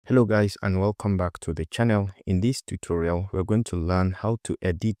Hello guys, and welcome back to the channel. In this tutorial, we're going to learn how to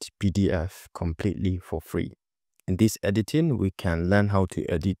edit PDF completely for free. In this editing, we can learn how to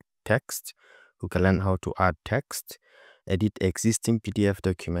edit text. We can learn how to add text, edit existing PDF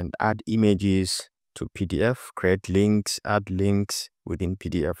document, add images to PDF, create links, add links within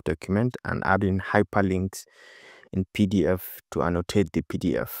PDF document, and add in hyperlinks in PDF to annotate the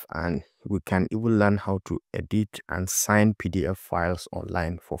PDF. And we can even learn how to edit and sign PDF files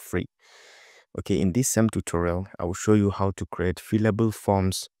online for free. Okay, in this same tutorial, I will show you how to create fillable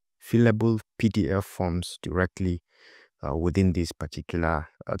PDF forms directly within this particular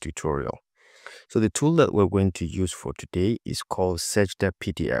tutorial. So the tool that we're going to use for today is called Sejda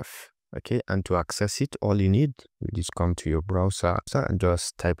PDF. Okay, and to access it, all you need, you just come to your browser and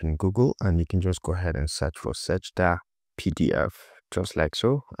just type in Google, and you can just go ahead and search for Sejda PDF, just like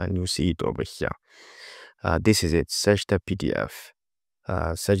so, and you see it over here. This is it, Sejda PDF.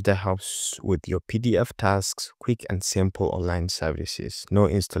 Sejda helps with your PDF tasks, quick and simple online services. No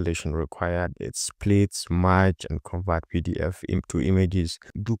installation required. It splits, merge, and convert PDF into images.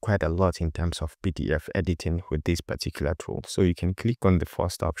 Do quite a lot in terms of PDF editing with this particular tool. So you can click on the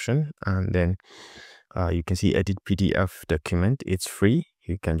first option, and then you can see edit PDF document. It's free.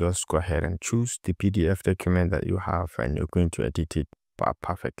 You can just go ahead and choose the PDF document that you have, and you're going to edit it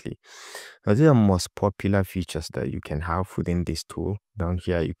perfectly. Now, these are most popular features that you can have within this tool. Down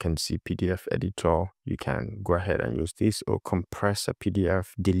here, you can see PDF editor. You can go ahead and use this, or compress a PDF,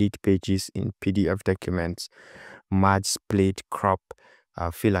 delete pages in PDF documents, merge, split, crop,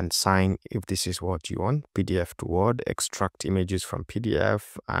 fill and sign if this is what you want, PDF to Word, extract images from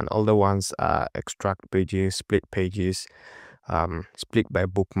PDF, and all the ones are extract pages, split pages, split by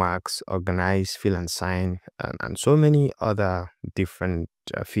bookmarks, organize, fill and sign, and so many other different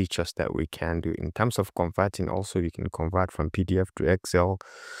features that we can do. In terms of converting, also you can convert from PDF to Excel,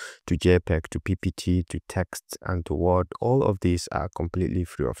 to JPEG, to PPT, to text, and to Word. All of these are completely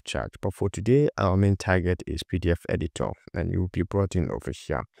free of charge. But for today, our main target is PDF editor, and you will be brought in over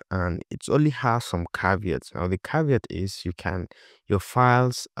here. And it only has some caveats. Now the caveat is your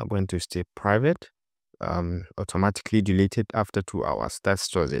files are going to stay private, automatically deleted after 2 hours. That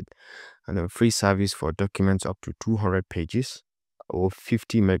stores it. And a free service for documents up to 200 pages or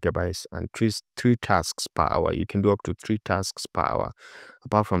 50 megabytes, and three tasks per hour. You can do up to 3 tasks per hour.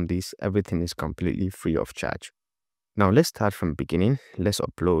 Apart from this, everything is completely free of charge. Now let's start from the beginning. Let's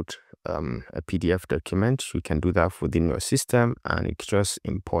upload a PDF document. You can do that within your system, and you can just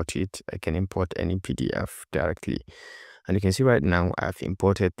import it. I can import any PDF directly. And you can see right now I've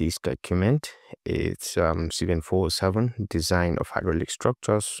imported this document. It's 7407, design of hydraulic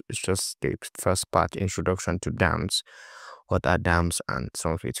structures. It's just the first part, introduction to dams, what are dams, and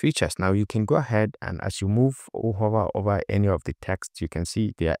some of its features. Now you can go ahead, and as you move or hover over any of the text, you can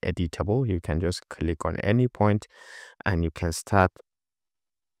see they are editable. You can just click on any point, and you can start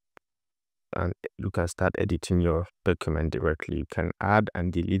editing your document directly. You can add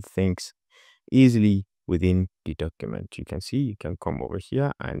and delete things easily within the document. You can see you can come over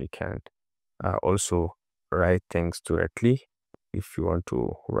here, and you can also write things directly. If you want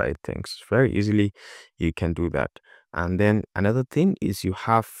to write things very easily, you can do that. And then another thing is you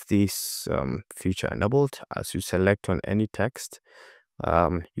have this feature enabled. As you select on any text,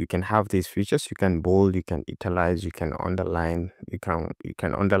 you can have these features. You can bold, you can italize, you can underline, you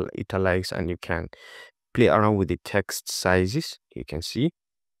can under italize, and you can play around with the text sizes. You can see,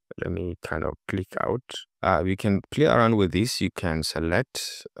 let me kind of click out. You can play around with this. You can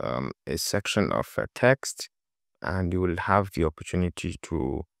select a section of text, and you will have the opportunity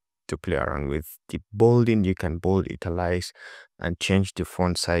to play around with the bolding. You can bold, italize, and change the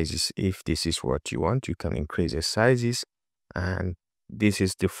font sizes if this is what you want. You can increase the sizes, and this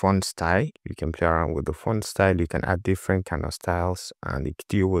is the font style. You can play around with the font style. You can add different kind of styles, and you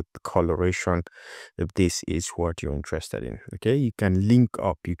deal with coloration if this is what you're interested in. Okay, you can link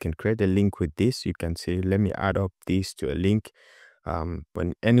up. You can create a link with this. You can say, let me add up this to a link.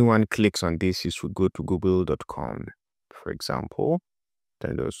 When anyone clicks on this, you should go to google.com, for example.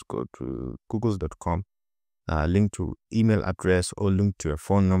 Then just go to google.com, link to email address, or link to a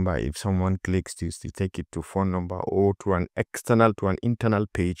phone number. If someone clicks this, to take it to phone number, or to an internal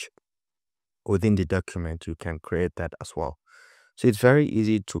page within the document, you can create that as well. So it's very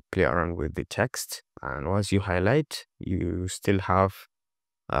easy to play around with the text. And once you highlight, you still have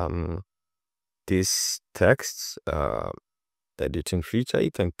this text editing feature.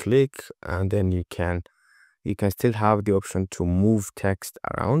 You can click, and then you can still have the option to move text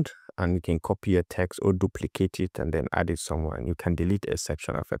around. and you can copy a text or duplicate it and then add it somewhere, and you can delete a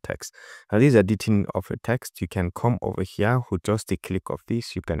section of a text. Now this is editing of a text. You can come over here with just a click of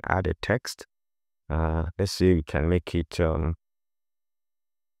this. You can add a text. Let's say we can make it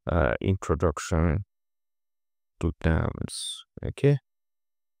introduction to terms, okay,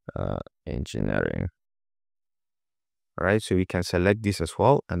 engineering. All right, so we can select this as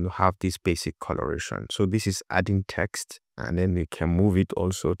well and have this basic coloration. So this is adding text, and then we can move it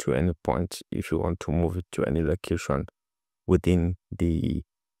also to any point if you want to move it to any location within the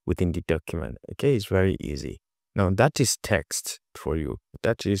document. Okay, it's very easy. Now that is text for you.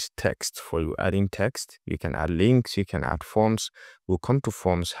 That is text for you. Adding text, you can add links, you can add forms. We'll come to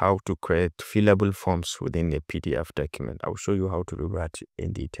forms, how to create fillable forms within a PDF document. I'll show you how to do that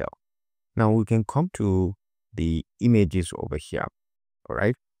in detail. Now we can come to the images over here. All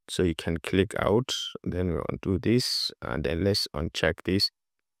right, so you can click out, then we'll undo this, and then let's uncheck this.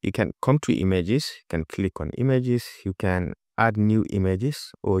 You can come to images, you can click on images, you can add new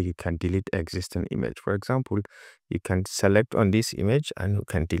images, or you can delete existing image. For example, you can select on this image and you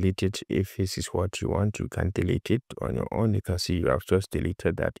can delete it. If this is what you want, you can delete it on your own. You can see you have just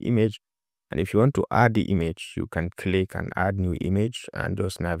deleted that image. And if you want to add the image, you can click and add new image and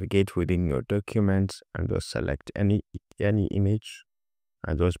just navigate within your documents and just select any image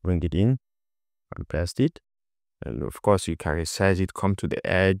and just bring it in and paste it. And of course, you can resize it, come to the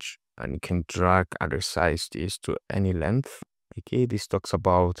edge, and you can drag and resize this to any length. Okay, this talks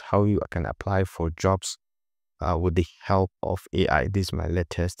about how you can apply for jobs with the help of AI. This is my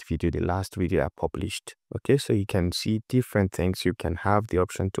latest video, the last video I published. Okay, so you can see different things. You can have the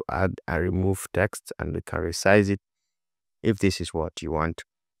option to add and remove text, and you can resize it if this is what you want.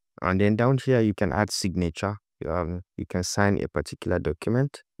 And then down here, you can add signature. You can sign a particular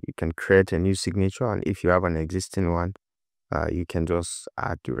document. You can create a new signature, and if you have an existing one, you can just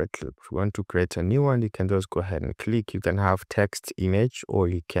add directly. If you want to create a new one, you can just go ahead and click. You can have text, image, or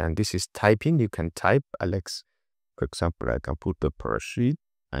you can, this is typing. You can type Alex. For example, I can put the parachute,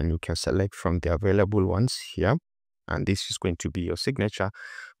 and you can select from the available ones here. And this is going to be your signature,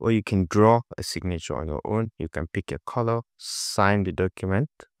 or you can draw a signature on your own. You can pick a color, sign the document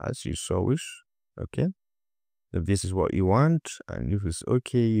as you so wish. Okay, if this is what you want, and if it's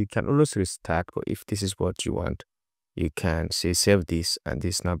okay, you can always restart. Or if this is what you want, you can say save this, and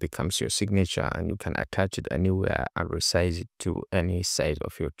this now becomes your signature, and you can attach it anywhere and resize it to any size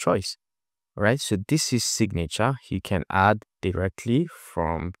of your choice. All right, so this is signature. You can add directly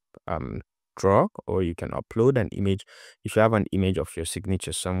from draw, or you can upload an image. If you have an image of your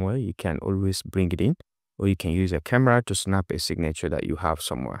signature somewhere, you can always bring it in, or you can use a camera to snap a signature that you have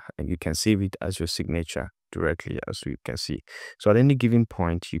somewhere, and you can save it as your signature directly, as you can see. So at any given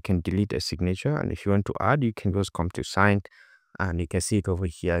point, you can delete a signature, and if you want to add, you can just come to sign, and you can see it over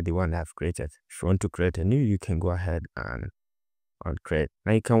here, the one I've created. If you want to create a new, you can go ahead and create.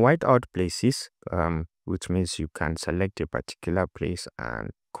 Now you can white out places, which means you can select a particular place and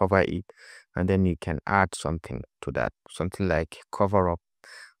cover it, and then you can add something to that, something like cover up.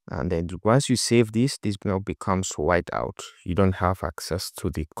 And then once you save this now becomes white out. You don't have access to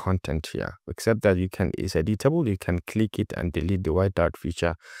the content here, except that it's editable. You can click it and delete the whiteout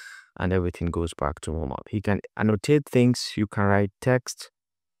feature, and everything goes back to normal. You can annotate things. You can write text.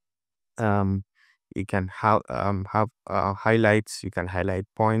 You can have highlights. You can highlight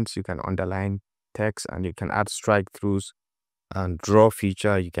points. You can underline text, and you can add strike throughs and draw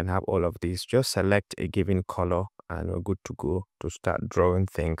feature. You can have all of these. Just select a given color, and we're good to go to start drawing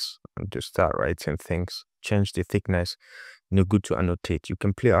things and to start writing things. Change the thickness. You're good to annotate. You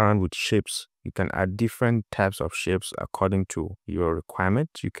can play around with shapes. You can add different types of shapes according to your requirement.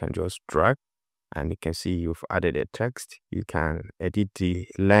 You can just drag, and you can see you've added a text. You can edit the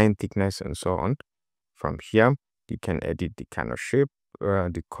line thickness and so on. From here, you can edit the kind of shape,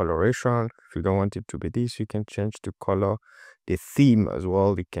 the coloration. If you don't want it to be this, you can change the color. The theme as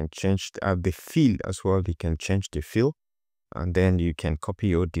well, you can change the feel as well. You can change the feel, and then you can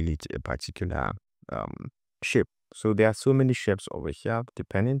copy or delete a particular shape. So there are so many shapes over here.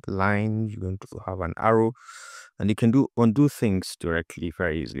 Depending line, you're going to have an arrow, and you can undo things directly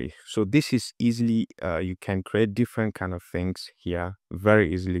very easily. So this is easily you can create different kind of things here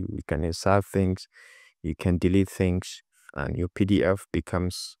very easily. You can insert things, you can delete things, and your PDF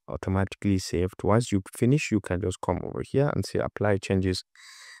becomes automatically saved. Once you finish, you can just come over here and say apply changes,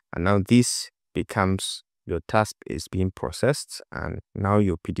 and now this becomes your task is being processed, and now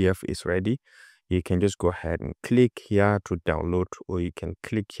your PDF is ready. You can just go ahead and click here to download, or you can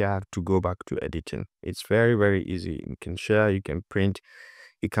click here to go back to editing. It's very, very easy. You can share, you can print,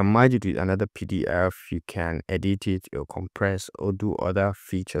 You can merge it with another PDF. You can edit it or compress or do other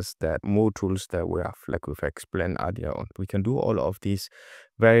features, that more tools that we have, like we've explained earlier on. We can do all of this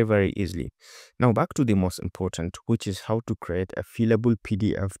very, very easily. Now back to the most important, which is how to create a fillable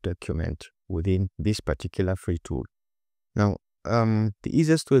PDF document within this particular free tool. Now, the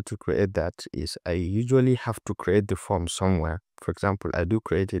easiest way to create that is I usually have to create the form somewhere. For example, I do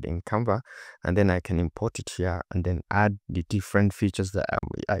create it in Canva, and then I can import it here and then add the different features that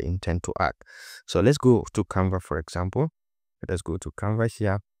I intend to add. So let's go to Canva, for example. Let's go to Canva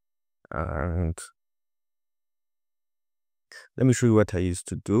here, and let me show you what I used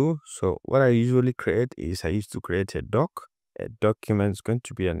to do. So what I usually create is I used to create a doc. A document is going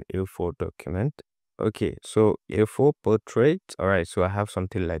to be an A4 document. Okay, so A4 portrait. All right, so I have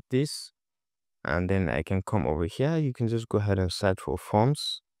something like this, and then I can come over here. You can just go ahead and search for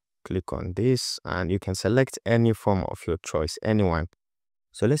forms, click on this, and you can select any form of your choice, anyone.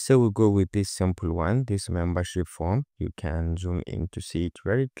 So let's say we go with this simple one, this membership form. You can zoom in to see it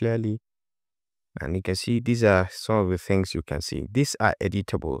very clearly, and you can see these are some of the things you can see. These are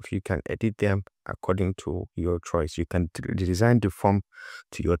editable. You can edit them according to your choice. You can design the form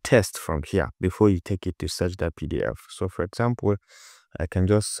to your test from here before you take it to Sejda PDF. So for example, I can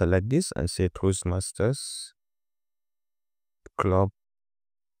just select this and say Toastmasters Club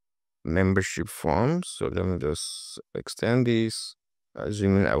membership form. So let me just extend this,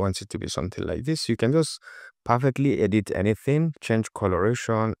 assuming I want it to be something like this. You can just perfectly edit anything, change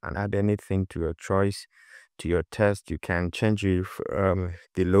coloration, and add anything to your choice, to your test. You can change the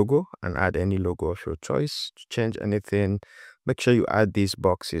logo and add any logo of your choice. Change anything. Make sure you add these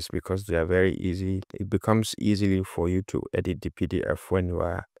boxes because they are very easy. It becomes easily for you to edit the PDF when you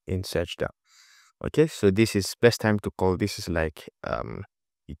are in Sejda. Okay, so this is best time to call. This is like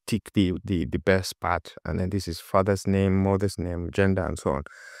you tick the best part, and then this is father's name, mother's name, gender, and so on.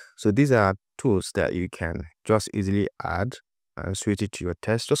 So these are tools that you can just easily add and switch it to your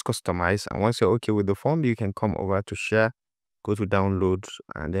test, just customize. And once you're okay with the form, you can come over to share, go to download,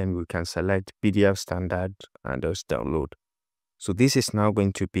 and then we can select PDF standard and just download. So this is now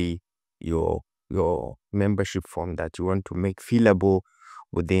going to be your membership form that you want to make fillable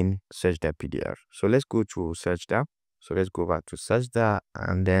within Sejda PDF. So let's go to Sejda. So let's go back to Sejda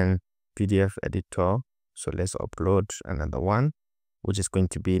and then PDF editor. So let's upload another one, which is going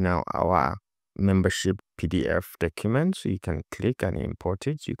to be now our membership PDF document. So you can click and import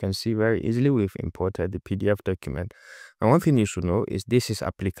it. You can see very easily we've imported the PDF document. And one thing you should know is this is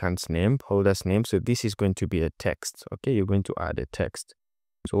applicant's name, holder's name. So this is going to be a text. Okay, you're going to add a text.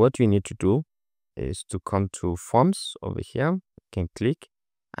 So what you need to do is to come to forms over here. You can click,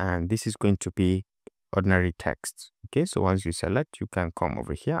 and this is going to be ordinary text. Okay, so once you select, you can come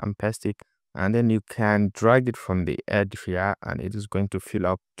over here and paste it, and then you can drag it from the edge here, and it is going to fill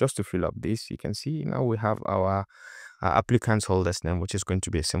up. Just to fill up this, you can see now we have our applicant's holder's name, which is going to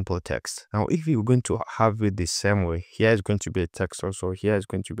be a simple text. Now if you're going to have it the same way, here is going to be a text also, here is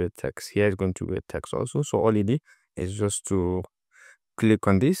going to be a text, here is going to be a text also. So all you need is just to click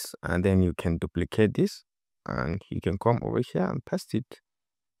on this, and then you can duplicate this, and you can come over here and paste it.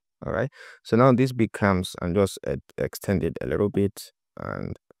 All right, so now this becomes, and just extend it a little bit,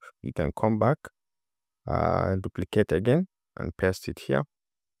 and you can come back, duplicate again and paste it here.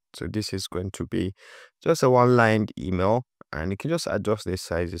 So this is going to be just a one-line email, and you can just adjust the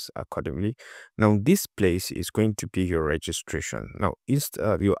sizes accordingly. Now this place is going to be your registration. Now it's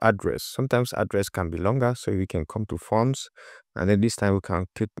your address. Sometimes address can be longer, so you can come to fonts, and then this time we can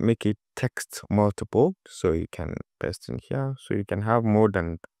make it text multiple, so you can paste in here, so you can have more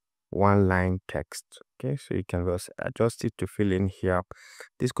than one line text. Okay, so you can just adjust it to fill in here.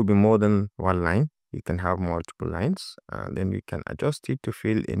 This could be more than one line. You can have multiple lines, and then you can adjust it to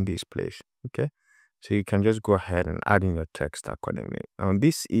fill in this place. Okay, so you can just go ahead and add in your text accordingly. Now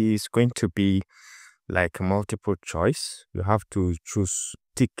this is going to be like a multiple choice. You have to choose,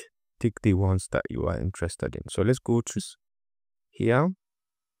 tick the ones that you are interested in. So let's go to here,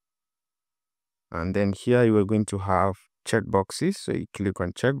 and then here you are going to have check boxes. So you click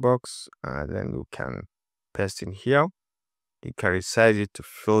on checkbox, and then you can paste in here. You can resize it to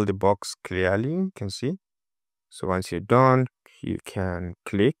fill the box clearly. You can see. So once you're done, you can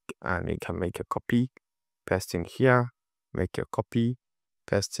click and you can make a copy, paste in here, make a copy,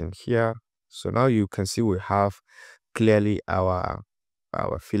 paste in here. So now you can see we have clearly our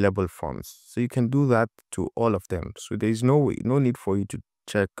fillable forms. So you can do that to all of them. So there is no need for you to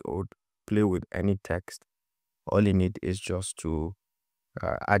check or play with any text. All you need is just to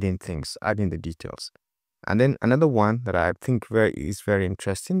add in the details. And then another one that I think is very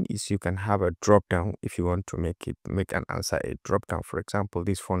interesting is you can have a drop down if you want to make an answer a drop down. For example,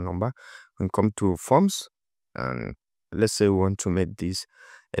 this phone number, we come to forms, and let's say we want to make this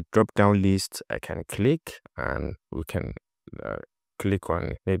a drop down list. I can click and we can click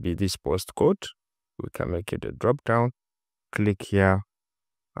on maybe this postcode. We can make it a drop down, click here,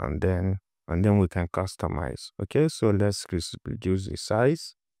 and then we can customize. Okay, so let's reduce the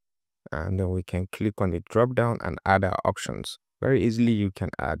size, and then we can click on the drop down and add our options. Very easily you can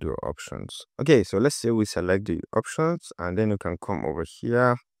add your options. Okay, so let's say we select the options, and then you can come over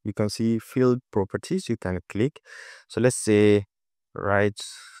here. You can see field properties. You can click. So let's say write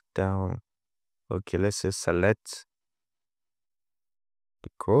down. Okay, let's say select the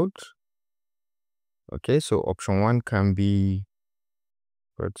code. Okay, so option 1 can be,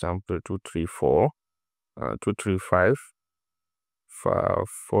 for example, 234, 235,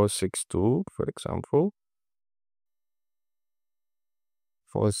 462, for example.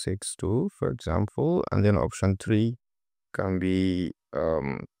 462, for example, and then option 3 can be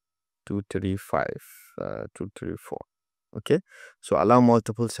 235, 234. Okay, so allow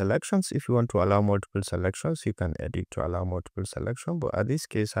multiple selections. If you want to allow multiple selections, you can edit to allow multiple selection, but at this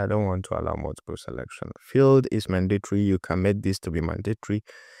case I don't want to allow multiple selection. Field is mandatory. You can make this to be mandatory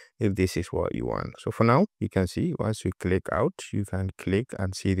if this is what you want. So for now, you can see once you click out, you can click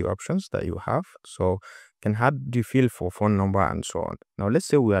and see the options that you have. So you can add the field for phone number and so on. Now let's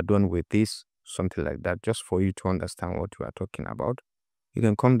say we are done with this, something like that, just for you to understand what we are talking about. You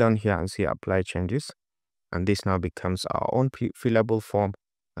can come down here and see apply changes, and this now becomes our own fillable form,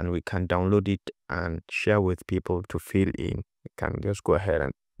 and we can download it and share with people to fill in. You can just go ahead,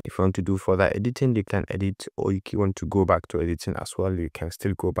 and if you want to do further editing, you can edit, or if you want to go back to editing as well, you can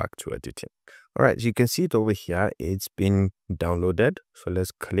still go back to editing. All right, so you can see it over here. It's been downloaded. So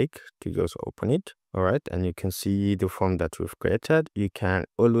let's click to just open it. All right, and you can see the form that we've created. You can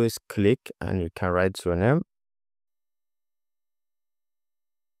always click and you can write your name.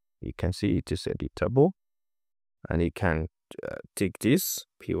 You can see it is editable, and you can take this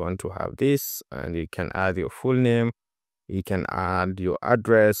if you want to have this, and you can add your full name, you can add your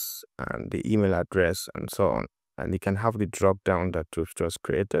address and the email address and so on, and you can have the drop down that we've just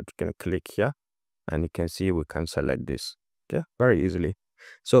created. You can click here and you can see we can select this. Okay, very easily.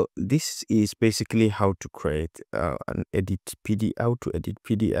 So this is basically how to create how to edit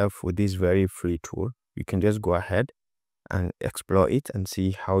PDF with this very free tool. You can just go ahead and explore it and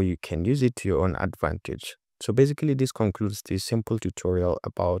see how you can use it to your own advantage. So basically this concludes this simple tutorial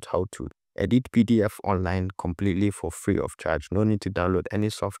about how to edit PDF online completely for free of charge. No need to download any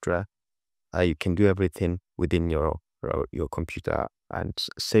software. You can do everything within your computer and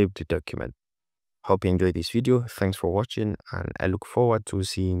save the document. Hope you enjoyed this video. Thanks for watching, and I look forward to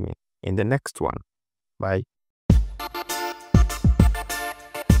seeing you in the next one. Bye.